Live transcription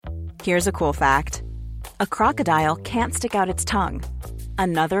Here's a cool fact. A crocodile can't stick out its tongue.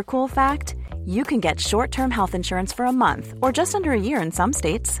 Another cool fact, you can get short-term health insurance for a month or just under a year in some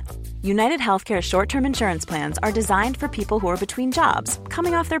states. United Healthcare short-term insurance plans are designed for people who are between jobs,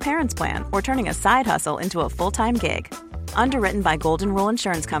 coming off their parents' plan, or turning a side hustle into a full-time gig. Underwritten by Golden Rule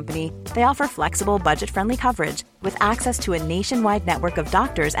Insurance Company, they offer flexible, budget-friendly coverage with access to a nationwide network of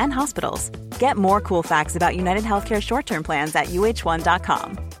doctors and hospitals. Get more cool facts about United Healthcare short-term plans at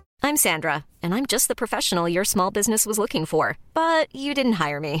uh1.com. I'm Sandra, and I'm just the professional your small business was looking for. But you didn't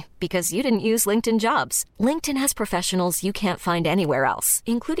hire me because you didn't use LinkedIn Jobs. LinkedIn has professionals you can't find anywhere else,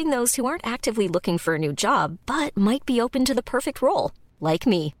 including those who aren't actively looking for a new job, but might be open to the perfect role, like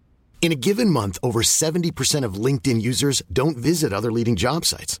me. In a given month, over 70% of LinkedIn users don't visit other leading job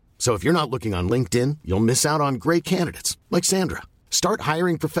sites. So if you're not looking on LinkedIn, you'll miss out on great candidates like Sandra. Start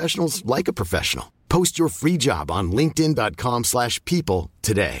hiring professionals like a professional. Post your free job on linkedin.com/people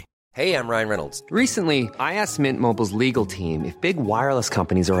today. Hey, I'm Ryan Reynolds. Recently, I asked Mint Mobile's legal team if big wireless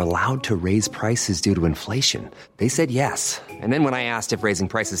companies are allowed to raise prices due to inflation. They said yes. And then when I asked if raising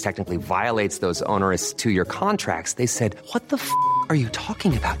prices technically violates those onerous two-year contracts, they said, "What the f*** are you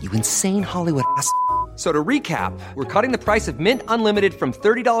talking about, you insane Hollywood ass?" So to recap, we're cutting the price of Mint Unlimited from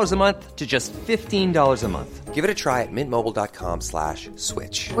 $30 a month to just $15 a month. Give it a try at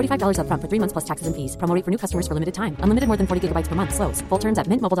mintmobile.com/switch. $45 up front for 3 months plus taxes and fees. Promo rate for new customers for limited time. Unlimited more than 40 gigabytes per month. Slows full terms at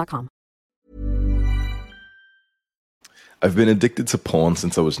mintmobile.com. I've been addicted to porn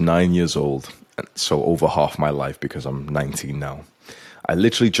since I was 9 years old, and so over half my life because I'm 19 now. I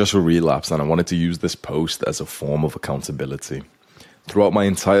literally just relapsed, and I wanted to use this post as a form of accountability. Throughout my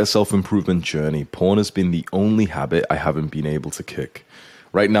entire self-improvement journey, porn has been the only habit I haven't been able to kick.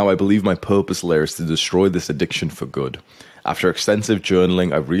 Right now, I believe my purpose layer is to destroy this addiction for good. After extensive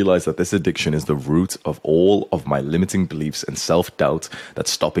journaling, I've realized that this addiction is the root of all of my limiting beliefs and self-doubt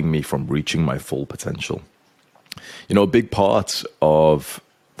that's stopping me from reaching my full potential. You know, a big part of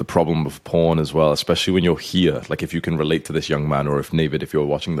the problem of porn as well, especially when you're here, like if you can relate to this young man, or if Navid, if you're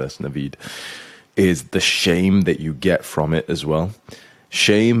watching this, Navid, is the shame that you get from it as well.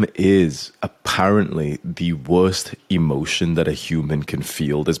 Shame is apparently the worst emotion that a human can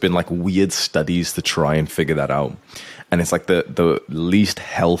feel. There's been like weird studies to try and figure that out. And it's like the least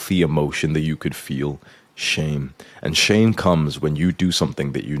healthy emotion that you could feel, shame. And shame comes when you do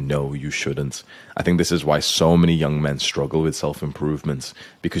something that you know you shouldn't. I think this is why so many young men struggle with self-improvement,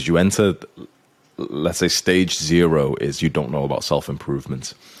 because you enter, let's say stage 0 is you don't know about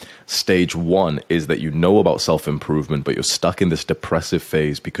self-improvement. Stage 1 is that you know about self-improvement, but you're stuck in this depressive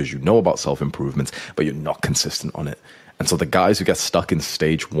phase because you know about self-improvement, but you're not consistent on it. And so the guys who get stuck in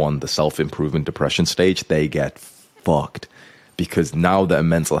stage 1, the self-improvement depression stage, they get fucked. Because now their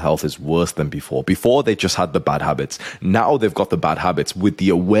mental health is worse than before. Before, they just had the bad habits. Now they've got the bad habits with the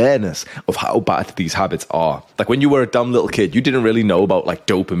awareness of how bad these habits are. Like when you were a dumb little kid, you didn't really know about like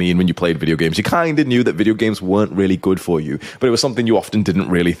dopamine when you played video games. You kind of knew that video games weren't really good for you, but it was something you often didn't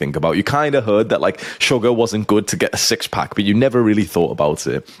really think about. You kind of heard that like sugar wasn't good to get a six-pack, but you never really thought about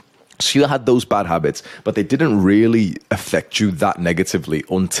it. So you had those bad habits, but they didn't really affect you that negatively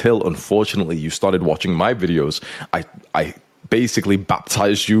until, unfortunately, you started watching my videos. I basically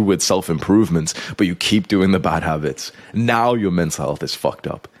baptized you with self-improvement, but you keep doing the bad habits. Now your mental health is fucked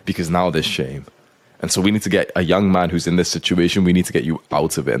up because now there's shame. And so we need to get a young man who's in this situation, we need to get you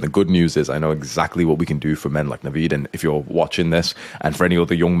out of it. And the good news is I know exactly what we can do for men like Navid. And if you're watching this, and for any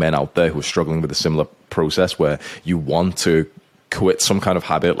other young men out there who are struggling with a similar process where you want to quit some kind of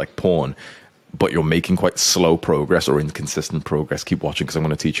habit like porn, but you're making quite slow progress or inconsistent progress, keep watching because I'm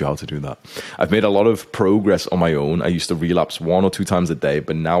going to teach you how to do that. I've made a lot of progress on my own. I used to relapse 1 or 2 times a day,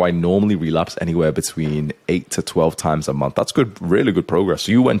 but now I normally relapse anywhere between 8 to 12 times a month. That's good, really good progress.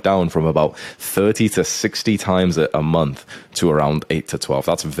 So you went down from about 30 to 60 times a month to around 8 to 12.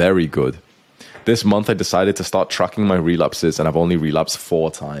 That's very good. This month, I decided to start tracking my relapses, and I've only relapsed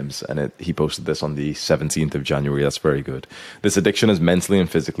 4 times. And he posted this on the 17th of January. That's very good. This addiction has mentally and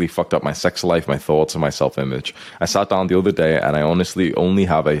physically fucked up my sex life, my thoughts, and my self-image. I sat down the other day, and I honestly only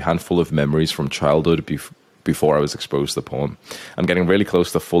have a handful of memories from childhood before I was exposed to porn. I'm getting really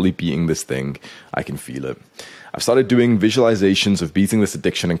close to fully beating this thing. I can feel it. I've started doing visualizations of beating this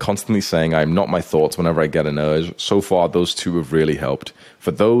addiction and constantly saying I'm not my thoughts whenever I get an urge. So far, those 2 have really helped.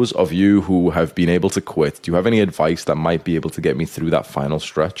 For those of you who have been able to quit, do you have any advice that might be able to get me through that final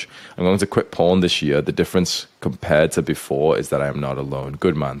stretch? I'm going to quit porn this year. The difference compared to before is that I am not alone.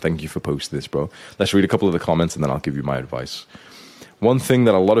 Good man. Thank you for posting this, bro. Let's read a couple of the comments and then I'll give you my advice. One thing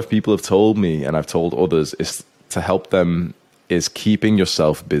that a lot of people have told me and I've told others is to help them is keeping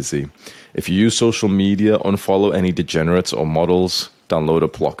yourself busy. If you use social media, unfollow any degenerates or models download a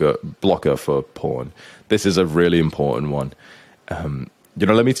blocker for porn. This is a really important one.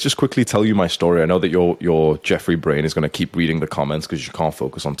 Let me just quickly tell you my story. I know that your Jeffrey brain is going to keep reading the comments because you can't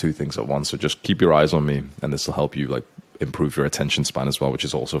focus on two things at once. So just keep your eyes on me, and this will help you like improve your attention span as well, which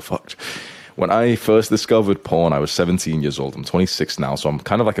is also fucked. When I first discovered porn, I was 17 years old. I'm 26 now, so I'm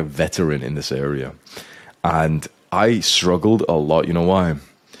kind of like a veteran in this area. And I struggled a lot. You know why?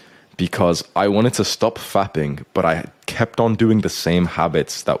 Because I wanted to stop fapping, but I kept on doing the same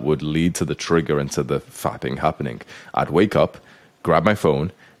habits that would lead to the trigger and to the fapping happening. I'd wake up, grab my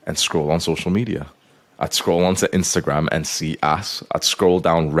phone, and scroll on social media. I'd scroll onto Instagram and see ass. I'd scroll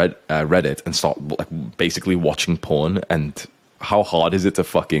down Reddit and start like basically watching porn. And how hard is it to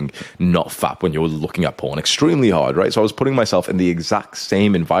fucking not fap when you're looking at porn? Extremely hard, right? So I was putting myself in the exact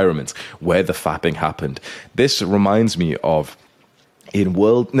same environment where the fapping happened. This reminds me of in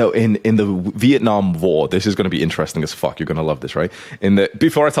the Vietnam War. This is going to be interesting as fuck. You're going to love this, right?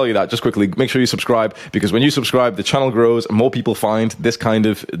 Before I tell you that, just quickly, make sure you subscribe, because when you subscribe, the channel grows, more people find this kind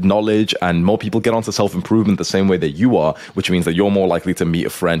of knowledge, and more people get onto self-improvement the same way that you are, which means that you're more likely to meet a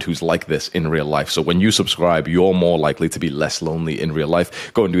friend who's like this in real life. So when you subscribe, you're more likely to be less lonely in real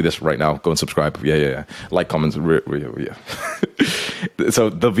life. Go and do this right now. Go and subscribe. Yeah. Like, comments. Yeah. So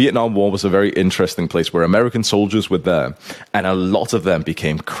the Vietnam War was a very interesting place where American soldiers were there, and a lot of them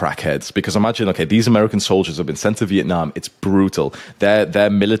became crackheads. Because imagine, okay, these American soldiers have been sent to Vietnam. It's brutal. Their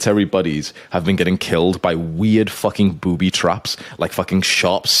military buddies have been getting killed by weird fucking booby traps, like fucking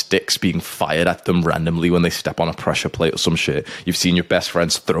sharp sticks being fired at them randomly when they step on a pressure plate or some shit. You've seen your best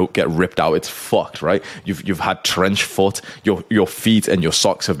friend's throat get ripped out. It's fucked, right? You've had trench foot. Your feet and your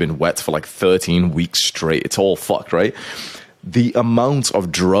socks have been wet for like 13 weeks straight. It's all fucked, right? The amount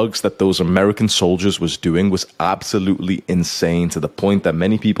of drugs that those American soldiers was doing was absolutely insane, to the point that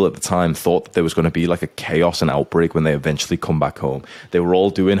many people at the time thought that there was going to be like a chaos and outbreak when they eventually come back home. They were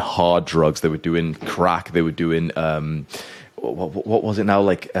all doing hard drugs. They were doing crack. They were doing, what was it now?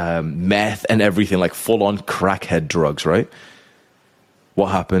 Like meth and everything, like full-on crackhead drugs, right? What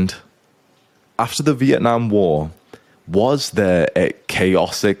happened? After the Vietnam War, was there a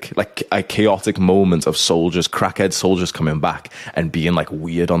chaotic moment of soldiers, crackhead soldiers coming back and being like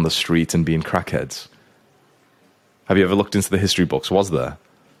weird on the street and being crackheads? Have you ever looked into the history books? Was there?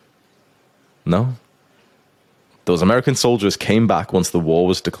 No? Those American soldiers came back once the war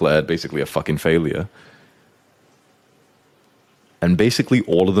was declared basically a fucking failure. And basically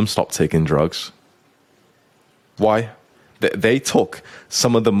all of them stopped taking drugs. Why? They took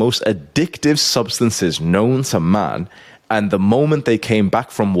some of the most addictive substances known to man, and the moment they came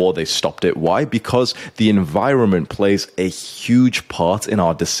back from war, they stopped it. Why? Because the environment plays a huge part in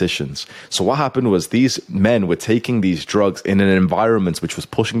our decisions. So what happened was these men were taking these drugs in an environment which was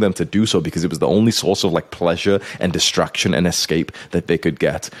pushing them to do so, because it was the only source of like pleasure and distraction and escape that they could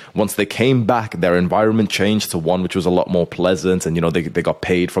get. Once they came back, their environment changed to one which was a lot more pleasant, and they got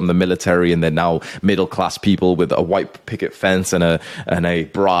paid from the military, and they're now middle class people with a white picket fence and a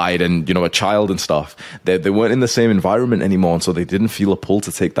bride and a child and stuff. They weren't in the same environment anymore, and so they didn't feel a pull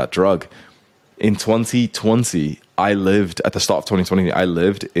to take that drug. In 2020, at the start of 2020, I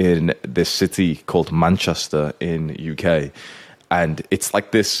lived in this city called Manchester in UK. And it's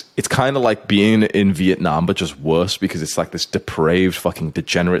like this, it's kind of like being in Vietnam, but just worse, because it's like this depraved fucking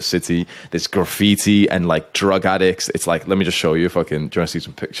degenerate city. There's graffiti and like drug addicts. It's like, let me just show you if I can, do you want to see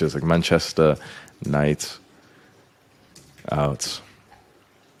some pictures? Like Manchester night out.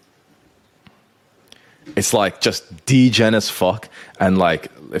 It's like just degen as fuck. And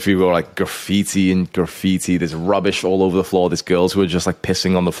like, if you go like graffiti, there's rubbish all over the floor. There's girls who are just like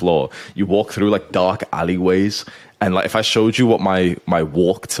pissing on the floor. You walk through like dark alleyways. And like, if I showed you what my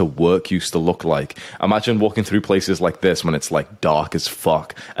walk to work used to look like, imagine walking through places like this when it's like dark as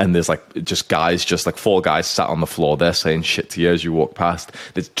fuck, and there's like just like four guys sat on the floor. They're saying shit to you as you walk past.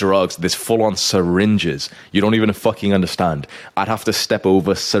 There's drugs. There's full-on syringes. You don't even fucking understand. I'd have to step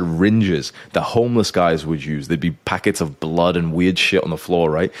over syringes the homeless guys would use. There'd be packets of blood and weird shit on the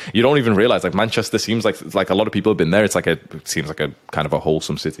floor, right? You don't even realize, like, Manchester seems like a lot of people have been there. It seems like a kind of a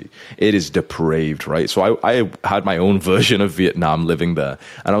wholesome city. It is depraved, right? So I had my own version of Vietnam living there,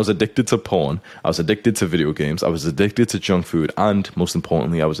 and I was addicted to porn, I was addicted to video games, I was addicted to junk food, and most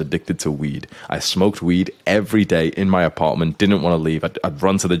importantly, I was addicted to weed. I smoked weed every day in my apartment, didn't want to leave. I'd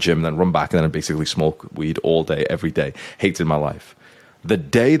run to the gym and then run back, and then I'd basically smoke weed all day, every day. Hated my life. The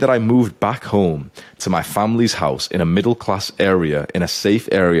day that I moved back home to my family's house in a middle-class area, in a safe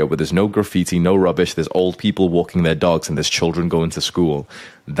area where there's no graffiti, no rubbish, there's old people walking their dogs, and there's children going to school,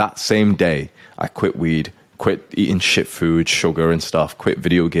 that same day, I quit weed, quit eating shit food, sugar and stuff, quit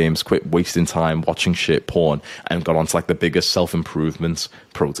video games, quit wasting time watching shit porn, and got onto like the biggest self-improvement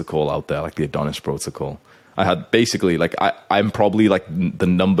protocol out there, like the Adonis protocol. I had basically like I'm probably like the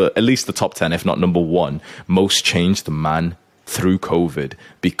number, at least the top 10, if not number one, most changed man through COVID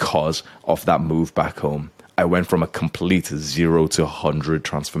because of that move back home. I went from a complete 0 to 100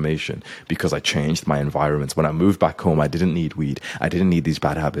 transformation because I changed my environment. When I moved back home, I didn't need weed. I didn't need these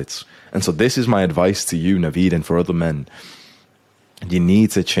bad habits. And so this is my advice to you, Naveed, and for other men. You need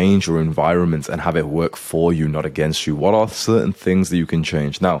to change your environment and have it work for you, not against you. What are certain things that you can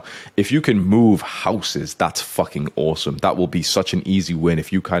change? Now, if you can move houses, that's fucking awesome. That will be such an easy win.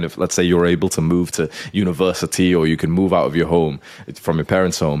 If you kind of, let's say you're able to move to university, or you can move out of your home, from your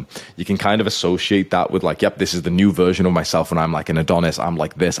parents' home, you can kind of associate that with like, yep, this is the new version of myself and I'm like an Adonis. I'm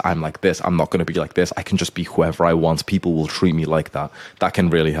like this. I'm like this. I'm not going to be like this. I can just be whoever I want. People will treat me like that. That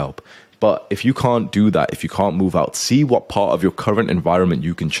can really help. But if you can't do that, if you can't move out, see what part of your current environment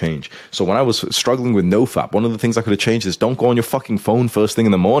you can change. So when I was struggling with NoFap, one of the things I could have changed is don't go on your fucking phone first thing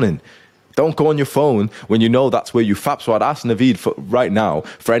in the morning. Don't go on your phone when you know that's where you fap. So I'd ask Naveed for right now,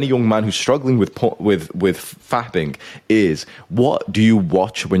 for any young man who's struggling with fapping, is what do you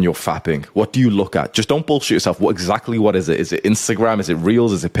watch when you're fapping? What do you look at? Just don't bullshit yourself. What is it? Is it Instagram? Is it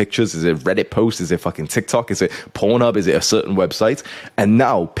Reels? Is it pictures? Is it Reddit posts? Is it fucking TikTok? Is it Pornhub? Is it a certain website? And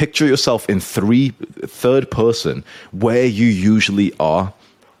now picture yourself in third person where you usually are.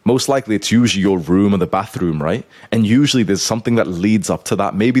 Most likely it's usually your room or the bathroom, right? And usually there's something that leads up to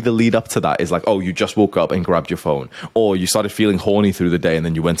that. Maybe the lead up to that is like, oh, you just woke up and grabbed your phone. Or you started feeling horny through the day and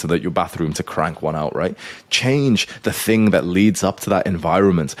then you went to your bathroom to crank one out, right? Change the thing that leads up to that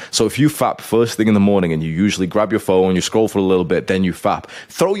environment. So if you fap first thing in the morning and you usually grab your phone, you scroll for a little bit, then you fap,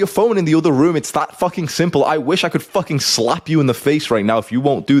 throw your phone in the other room. It's that fucking simple. I wish I could fucking slap you in the face right now if you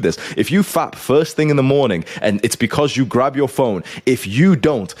won't do this. If you fap first thing in the morning and it's because you grab your phone, if you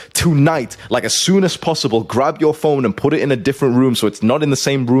don't, tonight, like as soon as possible, grab your phone and put it in a different room so it's not in the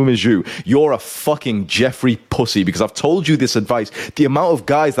same room as you. You're a fucking Jeffrey pussy, because I've told you this advice. The amount of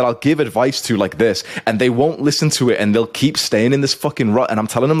guys that I'll give advice to like this and they won't listen to it and they'll keep staying in this fucking rut, and I'm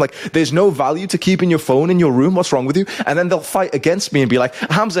telling them like, there's no value to keeping your phone in your room. What's wrong with you? And then they'll fight against me and be like,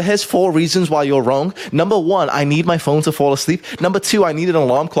 Hamza, here's 4 reasons why you're wrong. Number 1, I need my phone to fall asleep. Number 2, I need an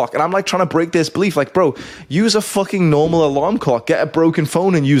alarm clock. And I'm like trying to break this belief. Like, bro, use a fucking normal alarm clock. Get a broken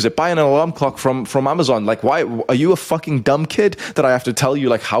phone and use it. Buy an alarm clock from Amazon. Like, why are you a fucking dumb kid that I have to tell you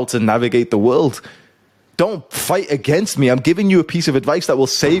like how to navigate the world? Don't fight against me. I'm giving you a piece of advice that will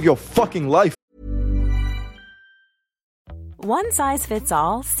save your fucking life. One size fits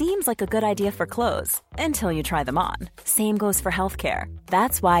all seems like a good idea for clothes until you try them on. Same goes for healthcare.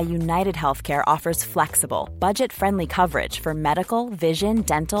 That's why United Healthcare offers flexible, budget-friendly coverage for medical, vision,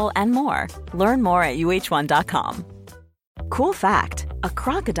 dental, and more. Learn more at uh1.com. Cool fact, a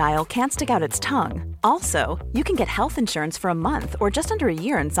crocodile can't stick out its tongue. Also, you can get health insurance for a month or just under a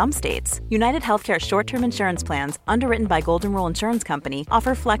year in some states. United Healthcare short-term insurance plans, underwritten by Golden Rule Insurance Company,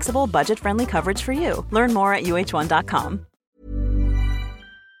 offer flexible, budget-friendly coverage for you. Learn more at uh1.com.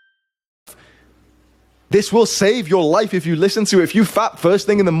 This will save your life if you listen to it. If you fap first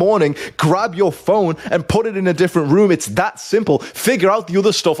thing in the morning, grab your phone and put it in a different room. It's that simple. Figure out the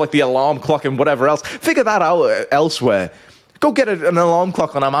other stuff like the alarm clock and whatever else. Figure that out elsewhere. Go get an alarm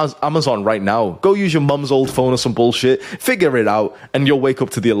clock on Amazon right now. Go use your mum's old phone or some bullshit. Figure it out and you'll wake up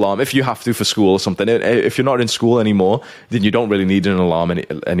to the alarm if you have to for school or something. If you're not in school anymore, then you don't really need an alarm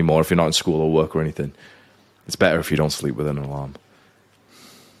anymore if you're not in school or work or anything. It's better if you don't sleep with an alarm.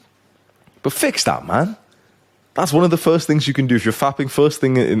 But fix that, man. That's one of the first things you can do. If you're fapping first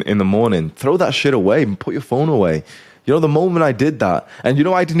thing in the morning, throw that shit away and put your phone away. You know, the moment I did that, and you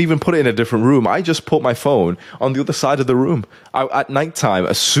know, I didn't even put it in a different room. I just put my phone on the other side of the room. At nighttime,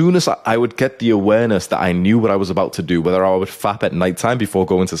 as soon as I would get the awareness that I knew what I was about to do, whether I would fap at nighttime before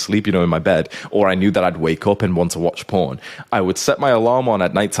going to sleep, you know, in my bed, or I knew that I'd wake up and want to watch porn, I would set my alarm on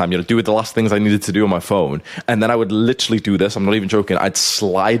at nighttime, you know, do the last things I needed to do on my phone, and then I would literally do this. I'm not even joking. I'd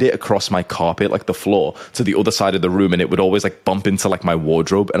slide it across my carpet, like the floor, to the other side of the room, and it would always like bump into like my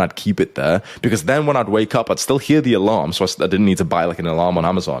wardrobe, and I'd keep it there, because then when I'd wake up, I'd still hear the alarm, so I didn't need to buy like an alarm on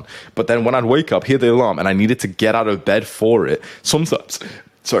Amazon. But then when I'd wake up, hear the alarm, and I needed to get out of bed for it, sometimes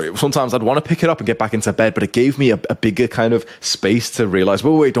I'd want to pick it up and get back into bed, but it gave me a bigger kind of space to realize,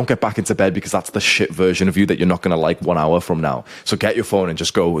 wait, don't get back into bed, because that's the shit version of you that you're not going to like 1 hour from now. So get your phone and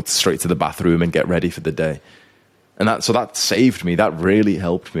just go straight to the bathroom and get ready for the day. And that saved me. That really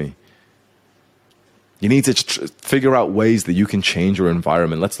helped me. You need to figure out ways that you can change your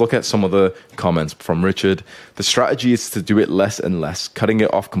environment. Let's look at some of the comments from Richard. The strategy is to do it less and less. Cutting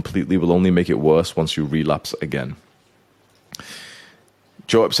it off completely will only make it worse once you relapse again.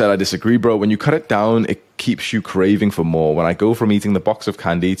 Joab said, I disagree, bro. When you cut it down, it keeps you craving for more. When I go from eating the box of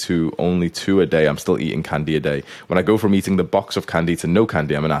candy to only 2 a day, I'm still eating candy a day. When I go from eating the box of candy to no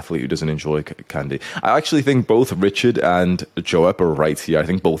candy, I'm an athlete who doesn't enjoy candy. I actually think both Richard and Joab are right here. I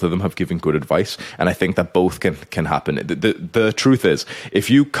think both of them have given good advice, and I think that both can happen. The truth is, if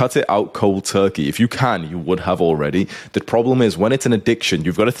you cut it out cold turkey, if you can, you would have already. The problem is, when it's an addiction,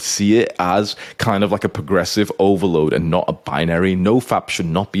 you've got to see it as kind of like a progressive overload and not a binary. No fap should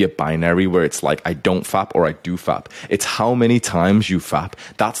not be a binary where it's like, I don't fap or I do fap. It's how many times you fap.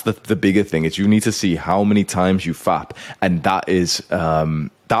 That's the bigger thing. Is you need to see how many times you fap, and that is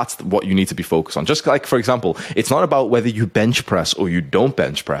that's what you need to be focused on. Just like, for example, it's not about whether you bench press or you don't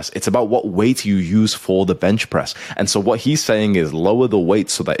bench press. It's about what weight you use for the bench press. And so what he's saying is lower the weight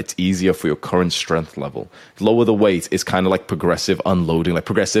so that it's easier for your current strength level. Lower the weight is kind of like progressive unloading, like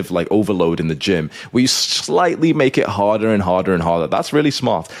progressive like overload in the gym, where you slightly make it harder and harder and harder. That's really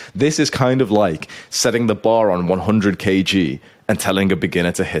smart. This is kind of like setting the bar on 100 kg and telling a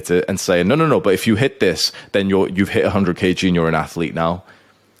beginner to hit it and saying, no, but if you hit this, then you've hit 100 kg and you're an athlete now.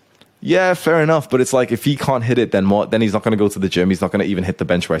 Yeah, fair enough. But it's like, if he can't hit it, then what? Then he's not going to go to the gym. He's not going to even hit the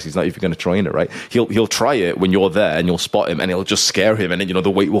bench press. He's not even going to train it, right? He'll try it when you're there and you'll spot him and it'll just scare him. And then, the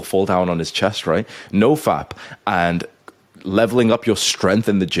weight will fall down on his chest, right? No fap. And leveling up your strength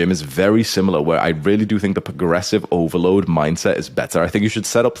in the gym is very similar, where I really do think the progressive overload mindset is better. I think you should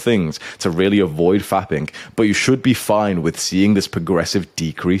set up things to really avoid fapping, but you should be fine with seeing this progressive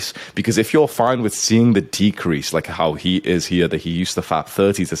decrease, because if you're fine with seeing the decrease, like how he is here, that he used to fap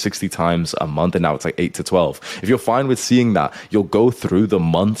 30 to 60 times a month and now it's like 8 to 12. If you're fine with seeing that, you'll go through the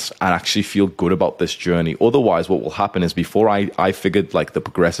months and actually feel good about this journey. Otherwise, what will happen is, before I figured like the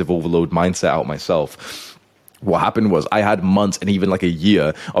progressive overload mindset out myself, what happened was I had months and even like a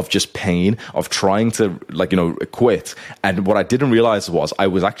year of just pain, of trying to quit. And what I didn't realize was I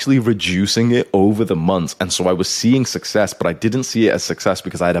was actually reducing it over the months. And so I was seeing success, but I didn't see it as success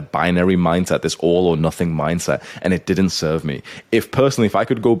because I had a binary mindset, this all or nothing mindset, and it didn't serve me. If I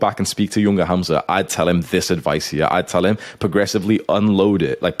could go back and speak to younger Hamza, I'd tell him this advice here. I'd tell him progressively unload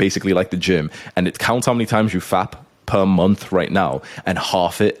it, like basically like the gym, and count how many times you fap per month right now and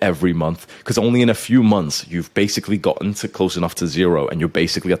half it every month, because only in a few months you've basically gotten to close enough to zero and you're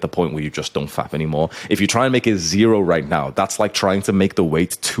basically at the point where you just don't fap anymore. If you try and make it 0 right now, that's like trying to make the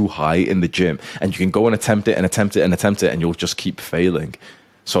weight too high in the gym, and you can go and attempt it and you'll just keep failing.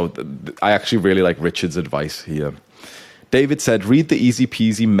 So I actually really like Richard's advice here. David said, read the easy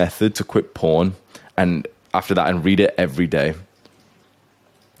peasy method to quit porn, and after that, and read it every day.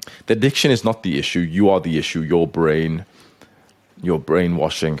 The addiction is not the issue. You are the issue. Your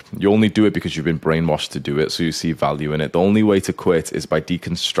brainwashing. You only do it because you've been brainwashed to do it, so you see value in it. The only way to quit is by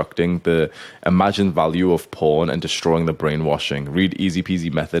deconstructing the imagined value of porn and destroying the brainwashing. Read easy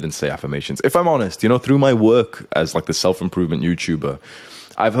peasy method and say affirmations. If I'm honest, through my work as like the self-improvement YouTuber,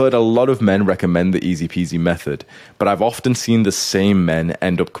 I've heard a lot of men recommend the easy peasy method, but I've often seen the same men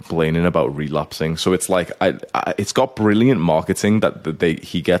end up complaining about relapsing. So it's like, it's got brilliant marketing that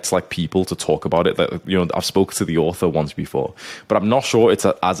he gets like people to talk about it. That, I've spoken to the author once before, but I'm not sure it's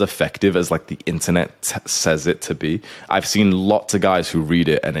as effective as like the internet says it to be. I've seen lots of guys who read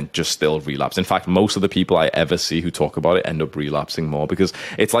it and then just still relapse. In fact, most of the people I ever see who talk about it end up relapsing more, because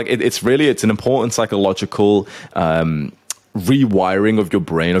it's like, it's an important psychological, rewiring of your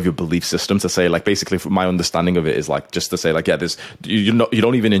brain, of your belief system, to say, like, basically my understanding of it is like, just to say like, yeah, you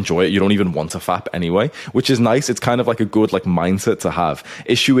don't even enjoy it, you don't even want to fap anyway, which is nice. It's kind of like a good like mindset to have.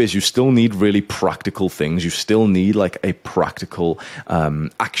 Issue is, you still need really practical things. You still need like a practical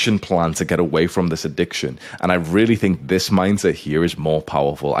action plan to get away from this addiction. And I really think this mindset here is more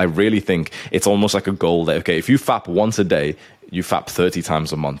powerful. I really think it's almost like a goal that, okay, if you fap once a day, you fap 30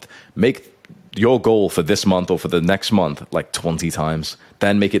 times a month. Make your goal for this month or for the next month like 20 times,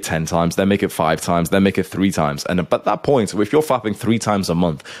 then make it 10 times, then make it 5 times, then make it 3 times. And at that point, if you're fapping 3 times a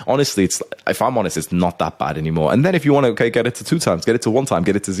month, honestly, if I'm honest, it's not that bad anymore. And then if you want to, get it to 2 times, get it to 1 time,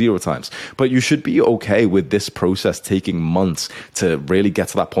 get it to 0 times. But you should be okay with this process taking months to really get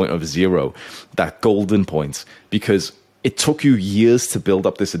to that point of 0, that golden point, because it took you years to build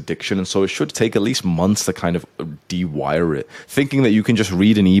up this addiction, and so it should take at least months to kind of de-wire it. Thinking that you can just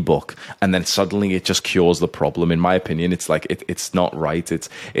read an ebook and then suddenly it just cures the problem, in my opinion, it's like it's not right.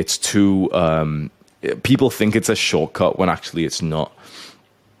 It's too people think it's a shortcut when actually it's not.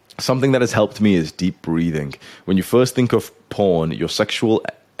 Something that has helped me is deep breathing. When you first think of porn, your sexual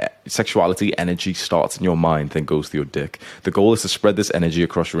sexuality energy starts in your mind, then goes to your dick. The goal is to spread this energy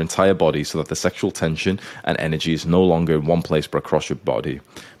across your entire body so that the sexual tension and energy is no longer in one place but across your body.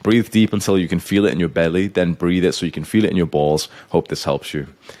 Breathe deep until you can feel it in your belly, then breathe it so you can feel it in your balls. Hope this helps you.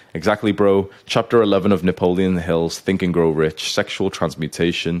 Exactly, bro. Chapter 11 of Napoleon Hill's Think and Grow Rich. Sexual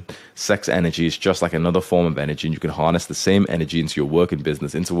transmutation. Sex energy is just like another form of energy, and you can harness the same energy into your work and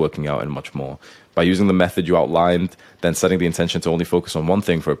business, into working out, and much more. By using the method you outlined, then setting the intention to only focus on one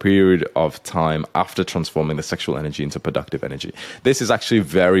thing for a period of time after transforming the sexual energy into productive energy. This is actually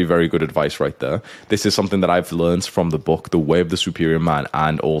very, very good advice right there. This is something that I've learned from the book, The Way of the Superior Man,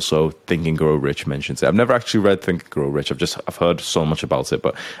 and also Think and Grow Rich mentions it. I've never actually read Think and Grow Rich. I've heard so much about it,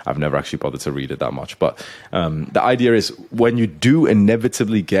 but I've never actually bothered to read it that much. But the idea is when you do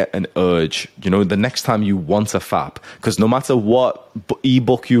inevitably get an urge, the next time you want a fap, because no matter what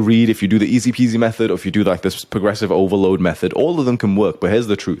ebook you read, if you do the easy peasy method or if you do like this progressive overload method, all of them can work. But here's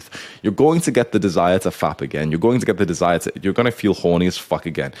the truth. You're going to get the desire to fap again. You're going to feel horny as fuck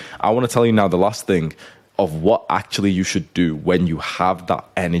again. I want to tell you now the last thing of what actually you should do when you have that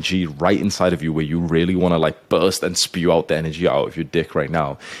energy right inside of you where you really want to like burst and spew out the energy out of your dick right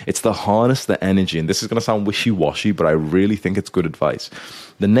now. It's to harness the energy. And this is going to sound wishy-washy, but I really think it's good advice.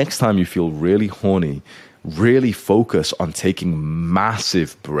 The next time you feel really horny, really focus on taking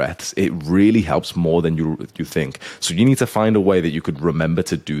massive breaths. It really helps more than you think. So you need to find a way that you could remember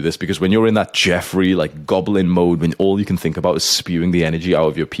to do this, because when you're in that Jeffrey like goblin mode, when all you can think about is spewing the energy out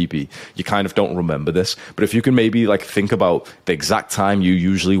of your pee-pee, you kind of don't remember this. But if you can maybe like think about the exact time you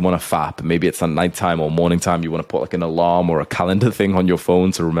usually want to fap, maybe it's at nighttime or morning time, you want to put like an alarm or a calendar thing on your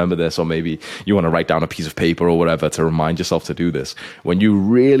phone to remember this, or maybe you want to write down a piece of paper or whatever to remind yourself to do this. When you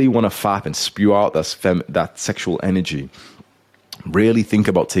really want to fap and spew out that sexual energy, really think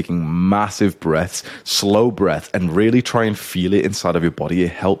about taking massive breaths, slow breaths, and really try and feel it inside of your body.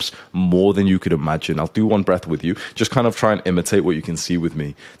 It helps more than you could imagine. I'll do one breath with you. Just kind of try and imitate what you can see with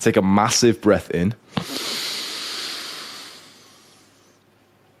me. Take a massive breath in.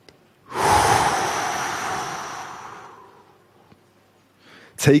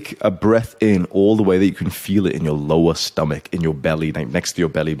 Take a breath in all the way that you can feel it in your lower stomach, in your belly, next to your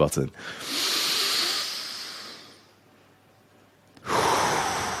belly button.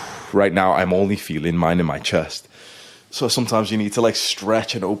 Right now, I'm only feeling mine in my chest. So sometimes you need to like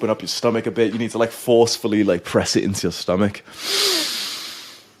stretch and open up your stomach a bit. You need to like forcefully like press it into your stomach.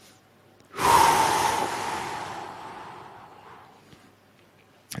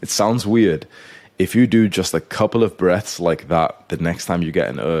 It sounds weird. If you do just a couple of breaths like that, the next time you get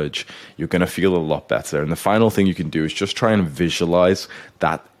an urge, you're going to feel a lot better. And the final thing you can do is just try and visualize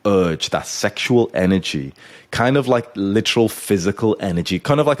that urge, that sexual energy, kind of like literal physical energy,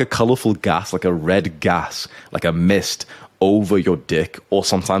 kind of like a colorful gas, like a red gas, like a mist over your dick, or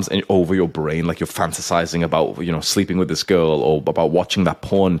sometimes over your brain, like you're fantasizing about, sleeping with this girl, or about watching that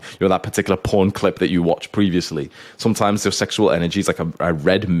porn, that particular porn clip that you watched previously. Sometimes your sexual energy is like a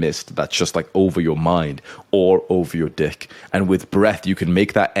red mist that's just like over your mind or over your dick. And with breath, you can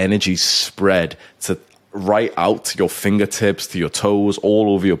make that energy spread to right out to your fingertips, to your toes,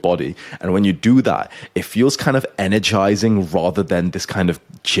 all over your body. And when you do that, it feels kind of energizing rather than this kind of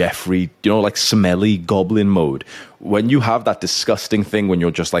Jeffrey, like smelly goblin mode. When you have that disgusting thing, when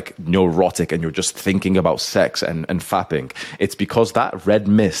you're just like neurotic and you're just thinking about sex and fapping, it's because that red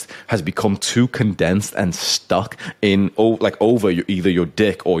mist has become too condensed and stuck in over either your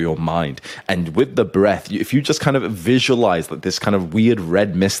dick or your mind. And with the breath, if you just kind of visualize that this kind of weird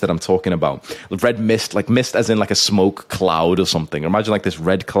red mist that I'm talking about, red mist, like mist as in like a smoke cloud or something. Imagine like this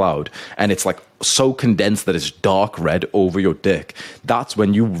red cloud, and it's like so condensed that it's dark red over your dick. That's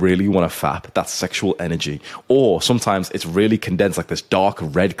when you really want to fap. That's sexual energy. Or sometimes it's really condensed, like this dark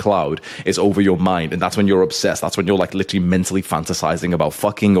red cloud is over your mind, and that's when you're obsessed. That's when you're like literally mentally fantasizing about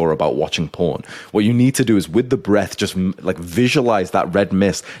fucking or about watching porn. What you need to do is with the breath, just like visualize that red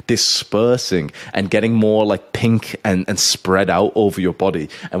mist dispersing and getting more like pink and spread out over your body.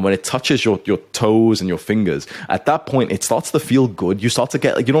 And when it touches your toes and your fingers, at that point it starts to feel good. You start to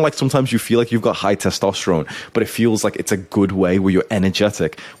get like, like sometimes you feel like you've got high testosterone, but it feels like it's a good way where you're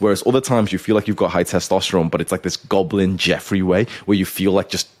energetic. Whereas other times you feel like you've got high testosterone, but it's like this goblin Jeffrey way where you feel like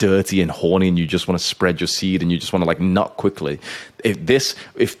just dirty and horny and you just want to spread your seed and you just want to like nut quickly. If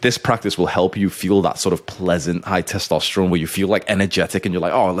this practice will help you feel that sort of pleasant high testosterone where you feel like energetic and you're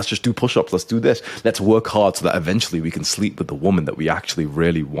like, oh, let's just do push-ups, let's do this, let's work hard so that eventually we can sleep with the woman that we actually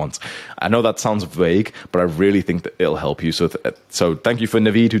really want. I know that sounds vague, but I really think that it'll help you. So thank you for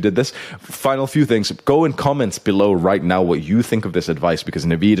Naveed who did this. Final final few things. Go in comments below right now what you think of this advice, because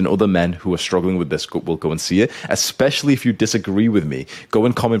Naveed and other men who are struggling with this will go and see it, especially if you disagree with me. Go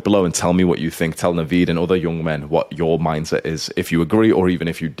and comment below and tell me what you think. Tell Naveed and other young men what your mindset is, if you agree or even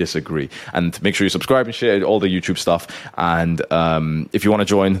if you disagree. And make sure you subscribe and share all the YouTube stuff. And if you want to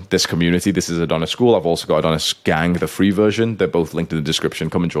join this community, this is Adonis School. I've also got Adonis Gang, the free version. They're both linked in the description.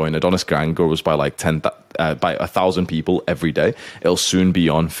 Come and join. Adonis Gang grows by like 1,000 people every day. It'll soon be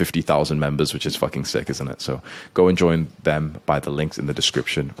on 50,000 members, which is fucking sick, isn't it? So go and join them by the links in the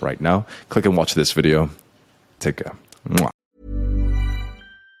description right now. Click and watch this video. Take care. Mwah.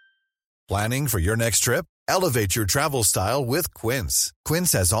 Planning for your next trip? Elevate your travel style with Quince.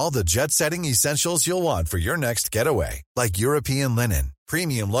 Quince has all the jet-setting essentials you'll want for your next getaway, like European linen,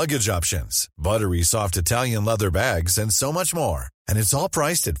 premium luggage options, buttery soft Italian leather bags, and so much more. And it's all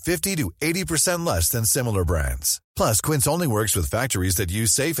priced at 50 to 80% less than similar brands. Plus, Quince only works with factories that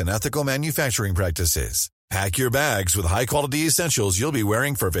use safe and ethical manufacturing practices. Pack your bags with high-quality essentials you'll be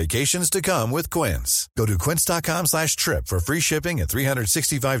wearing for vacations to come with Quince. Go to quince.com/trip for free shipping and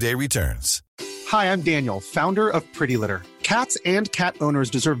 365-day returns. Hi, I'm Daniel, founder of Pretty Litter. Cats and cat owners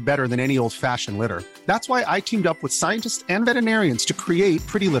deserve better than any old-fashioned litter. That's why I teamed up with scientists and veterinarians to create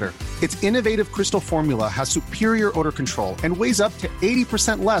Pretty Litter. Its innovative crystal formula has superior odor control and weighs up to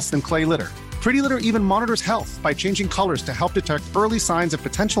 80% less than clay litter. Pretty Litter even monitors health by changing colors to help detect early signs of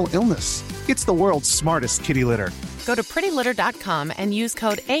potential illness. It's the world's smartest kitty litter. Go to prettylitter.com and use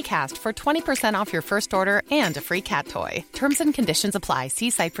code ACAST for 20% off your first order and a free cat toy. Terms and conditions apply. See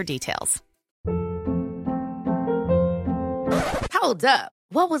site for details. Hold up.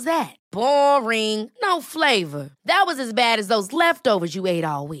 What was that? Boring. No flavor. That was as bad as those leftovers you ate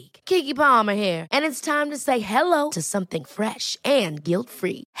all week. Keke Palmer here, and it's time to say hello to something fresh and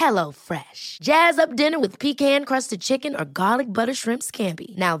guilt-free. Hello Fresh. Jazz up dinner with pecan-crusted chicken or garlic butter shrimp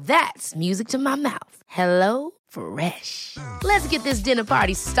scampi. Now that's music to my mouth. Hello Fresh. Let's get this dinner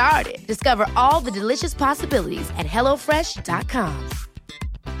party started. Discover all the delicious possibilities at HelloFresh.com.